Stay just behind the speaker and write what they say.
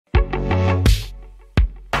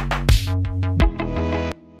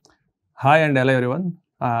Hi and hello everyone.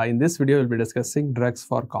 In this video, we will be discussing drugs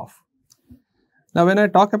for cough. Now, when I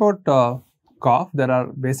talk about cough, there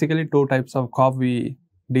are basically two types of cough we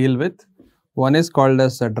deal with. One is called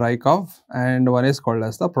as a dry cough and one is called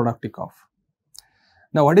as the productive cough.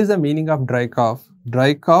 Now, what is the meaning of dry cough?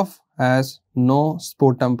 Dry cough has no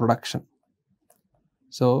sputum production.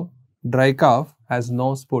 So, dry cough has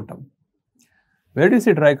no sputum. Where do you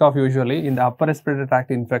see dry cough usually? In the upper respiratory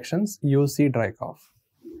tract infections, you see dry cough.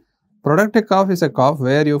 Productive cough is a cough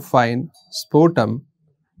where you find sputum,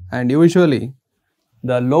 and usually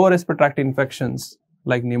the lower respiratory tract infections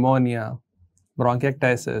like pneumonia,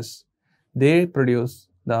 bronchiectasis, they produce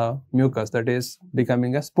the mucus that is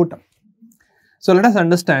becoming a sputum. So let us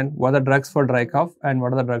understand what are the drugs for dry cough and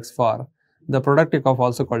what are the drugs for the productive cough,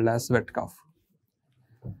 also called as wet cough.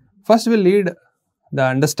 First, we will lead the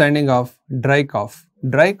understanding of dry cough.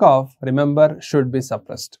 Dry cough, remember, should be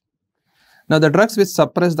suppressed. Now, the drugs which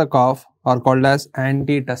suppress the cough are called as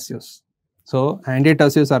antitussives. So,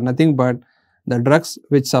 antitussives are nothing but the drugs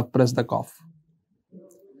which suppress the cough.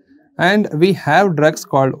 And we have drugs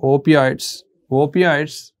called opioids.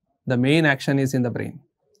 Opioids, the main action is in the brain.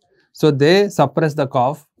 So, they suppress the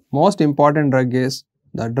cough. Most important drug is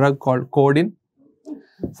the drug called codeine.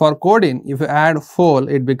 For codeine, if you add fol,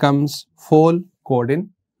 it becomes fol-codeine,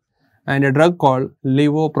 and a drug called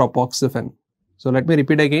levopropoxyphen. So, let me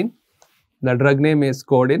repeat again. The drug name is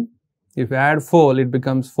codeine. If you add fol, it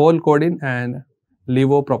becomes fol-codeine and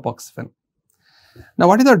levopropoxyphen. Now,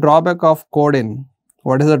 what is the drawback of codeine?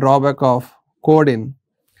 What is the drawback of codeine?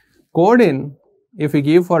 Codeine, if you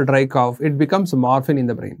give for dry cough, it becomes morphine in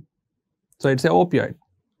the brain. So, it is an opioid.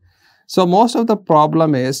 So, most of the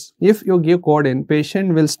problem is if you give codeine,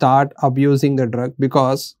 patient will start abusing the drug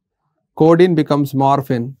because codeine becomes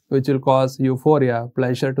morphine, which will cause euphoria,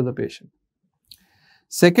 pleasure to the patient.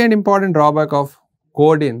 Second important drawback of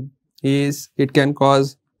codeine is it can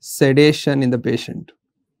cause sedation in the patient.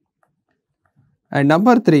 And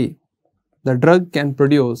number 3, the drug can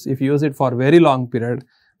produce, if you use it for a very long period,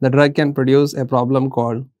 the drug can produce a problem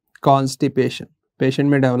called constipation. Patient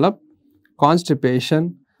may develop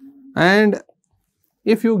constipation, and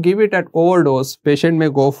if you give it at overdose, patient may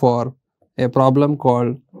go for a problem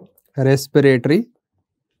called respiratory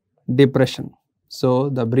depression. So,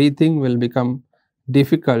 the breathing will become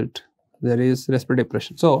difficult, there is respiratory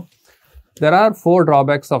depression. So, there are 4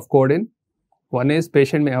 drawbacks of codeine. One is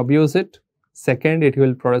patient may abuse it. Second, it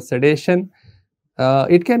will produce sedation.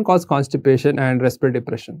 It can cause constipation and respiratory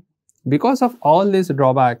depression. Because of all these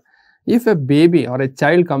drawbacks, if a baby or a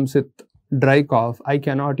child comes with dry cough, I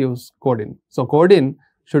cannot use codeine. So, codeine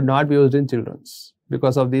should not be used in children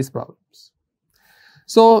because of these problems.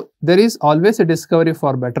 So, there is always a discovery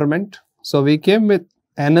for betterment. So, we came with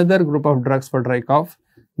another group of drugs for dry cough.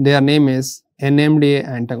 Their name is NMDA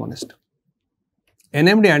antagonist.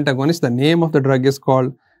 NMDA antagonist, the name of the drug is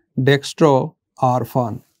called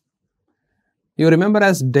dextrorphan. You remember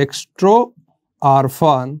as dextrorphan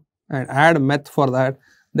and add meth for that,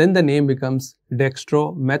 then the name becomes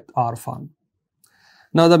dextrometharphan.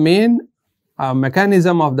 Now, the main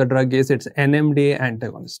mechanism of the drug is its NMDA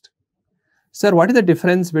antagonist. Sir, what is the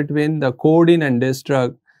difference between the codeine and this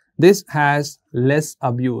drug? This has less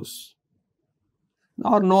abuse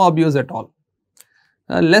or no abuse at all,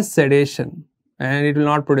 less sedation, and it will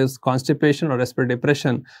not produce constipation or respiratory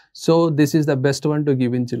depression. So, this is the best one to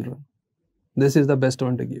give in children. This is the best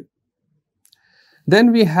one to give.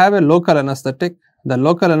 Then we have a local anesthetic. The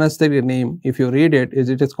local anesthetic name, if you read it,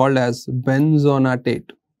 it is called as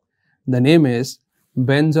benzonatate. The name is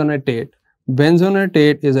benzonatate.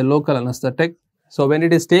 Benzonatate is a local anesthetic. So, when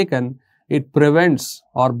it is taken, it prevents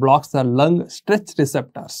or blocks the lung stretch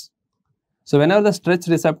receptors. So, whenever the stretch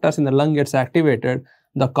receptors in the lung gets activated,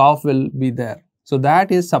 the cough will be there. So, that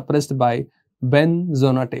is suppressed by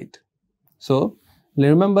benzonatate. So,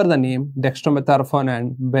 remember the name dextrometharphan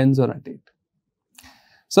and benzonatate.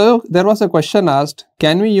 So, there was a question asked,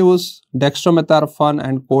 can we use dextrometharphan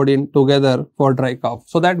and codeine together for dry cough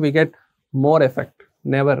so that we get more effect?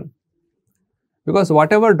 Never. Because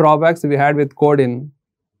whatever drawbacks we had with codeine,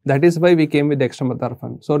 that is why we came with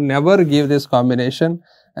dextrometharphan. So, never give this combination,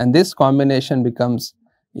 and this combination becomes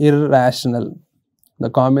irrational. The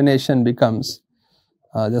combination becomes,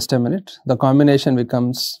 just a minute, the combination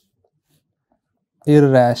becomes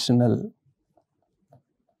irrational.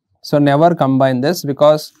 So, never combine this,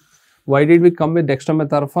 because why did we come with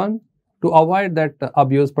dextrometharphan? To avoid that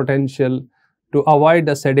abuse potential, to avoid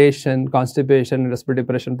the sedation, constipation, respiratory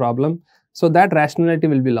depression problem. So, that rationality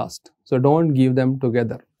will be lost. So, do not give them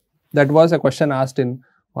together. That was a question asked in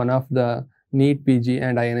one of the NEET-PG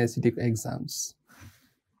and INI-CET exams.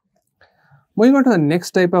 Moving on to the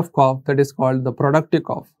next type of cough, that is called the productive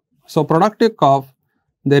cough. So productive cough,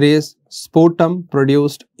 there is sputum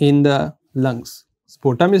produced in the lungs.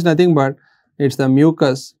 Sputum is nothing but it's the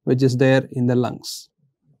mucus which is there in the lungs.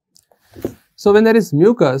 So when there is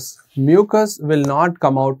mucus, mucus will not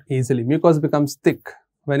come out easily. Mucus becomes thick.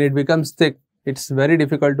 When it becomes thick, it's very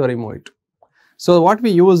difficult to remove it. So what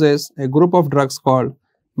we use is a group of drugs called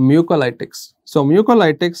mucolytics. So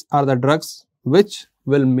mucolytics are the drugs which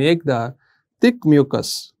will make the thick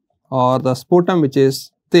mucus or the sputum which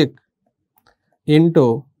is thick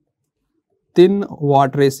into thin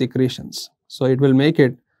watery secretions. So it will make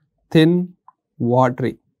it thin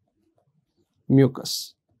watery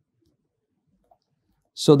mucus.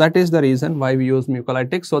 So that is the reason why we use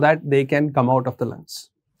mucolytics, so that they can come out of the lungs.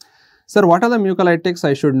 Sir, what are the mucolytics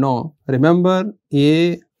I should know? Remember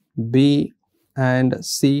A, B and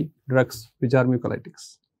C drugs which are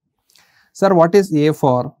mucolytics. Sir, what is A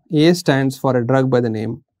for? A stands for a drug by the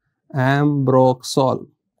name Ambroxol.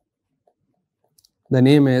 The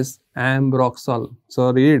name is Ambroxol.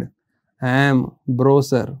 So read bro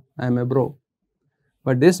sir, I am a bro.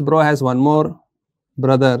 But this bro has one more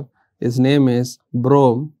brother. His name is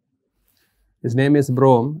Brom. His name is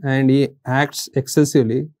Brom and he acts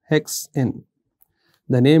excessively hexane.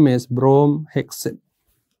 The name is bromhexine.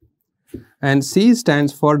 And C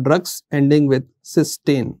stands for drugs ending with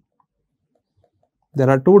cysteine. There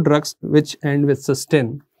are two drugs which end with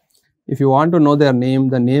cysteine. If you want to know their name,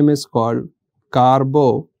 the name is called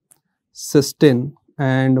carbocysteine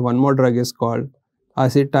and one more drug is called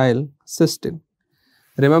acetylcysteine.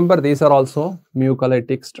 Remember, these are also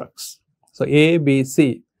mucolytic drugs. So A, B,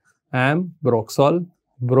 C, Ambroxol,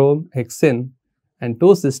 bromhexine and two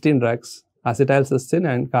cysteine drugs,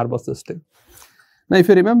 acetylcysteine and carbocysteine. Now if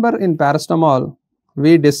you remember in paracetamol,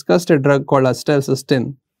 we discussed a drug called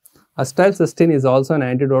acetylcysteine. Acetylcysteine is also an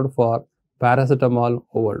antidote for paracetamol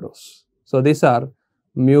overdose. So these are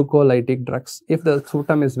mucolytic drugs. If the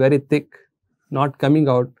sputum is very thick, not coming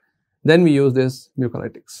out, then we use this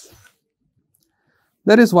mucolytics.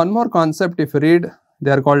 There is one more concept, if you read, they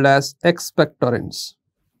are called as expectorants.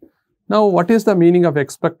 Now what is the meaning of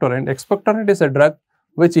expectorant? Expectorant is a drug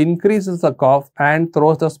which increases the cough and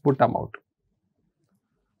throws the sputum out.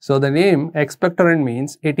 So the name expectorant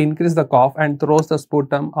means it increases the cough and throws the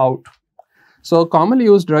sputum out. So commonly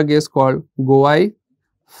used drug is called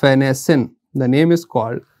guaifenesin. The name is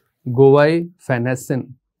called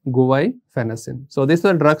guaifenesin. Guaifenesin. So these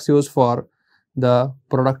are drugs used for the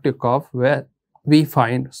productive cough where we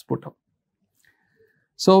find sputum.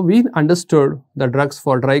 So we understood the drugs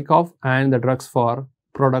for dry cough and the drugs for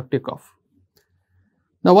productive cough.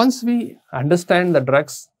 Now once we understand the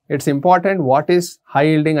drugs, it's important what is high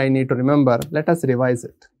yielding I need to remember. Let us revise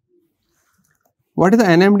it. What is the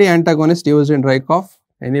NMD antagonist used in dry cough?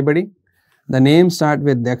 Anybody? The name starts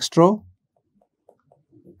with dextro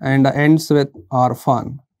and ends with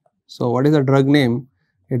orphan. So what is the drug name?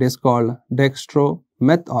 It is called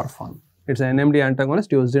dextromethorphan. It's an NMD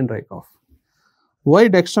antagonist used in dry cough. Why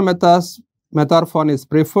dextromethorphan is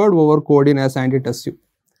preferred over codeine as antitussive?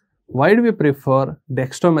 Why do we prefer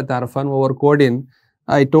dextromethorphan over codeine?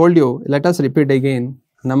 I told you, let us repeat again.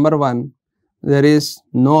 Number one, there is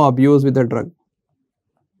no abuse with the drug.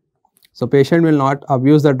 So patient will not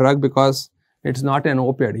abuse the drug because it's not an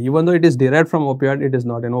opioid. Even though it is derived from opioid, it is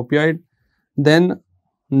not an opioid. Then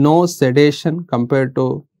no sedation compared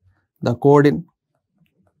to the codeine.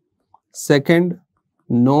 Second,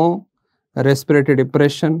 no respiratory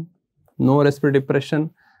depression,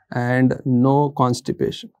 and no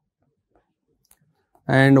constipation.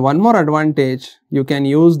 And one more advantage, you can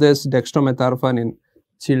use this dextromethorphan in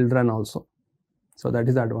children also. So that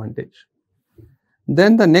is the advantage.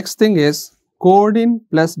 Then the next thing is codeine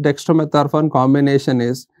plus dextromethorphan combination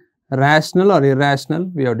is rational or irrational.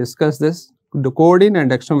 We have discussed this. The codeine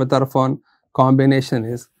and dextromethorphan combination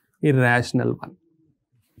is irrational one.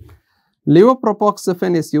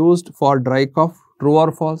 Levopropoxyphene is used for dry cough. True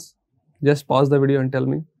or false? Just pause the video and tell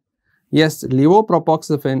me. Yes,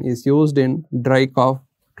 levopropoxyphene is used in dry cough.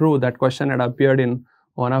 True, that question had appeared in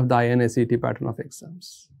one of the INI-CET pattern of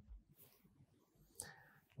exams.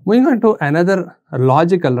 Moving on to another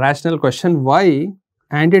logical, rational question, why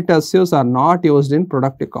antitussives are not used in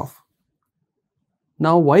productive cough?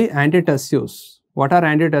 Now, why antitussives? What are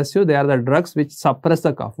antitussives? They are the drugs which suppress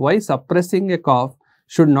the cough. Why suppressing a cough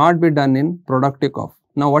should not be done in productive cough?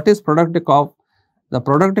 Now, what is productive cough? The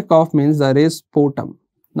productive cough means there is sputum.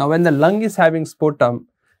 Now, when the lung is having sputum,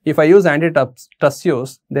 if I use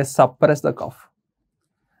antitussives, they suppress the cough.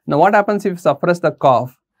 Now, what happens if you suppress the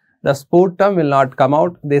cough? The sputum will not come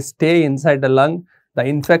out, they stay inside the lung, the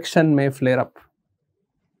infection may flare up.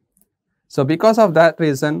 So because of that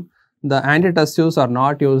reason, the antitussives are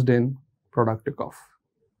not used in productive cough.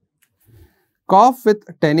 Cough with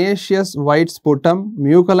tenacious white sputum,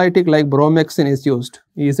 mucolytic like bromhexin is used.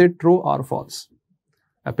 Is it true or false?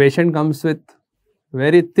 A patient comes with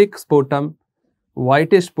very thick sputum,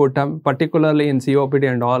 whitish sputum, particularly in COPD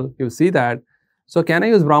and all, you see that. So can I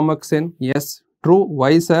use bromhexin? Yes, true.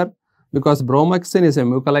 Why, sir? Because bromhexin is a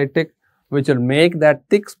mucolytic which will make that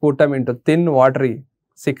thick sputum into thin watery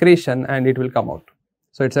secretion and it will come out.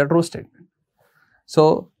 So it's a true statement.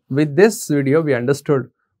 So with this video, we understood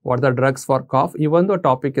what are the drugs for cough. Even though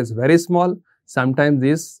topic is very small, sometimes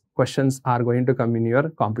these questions are going to come in your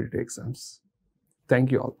competitive exams.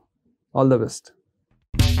 Thank you all. All the best.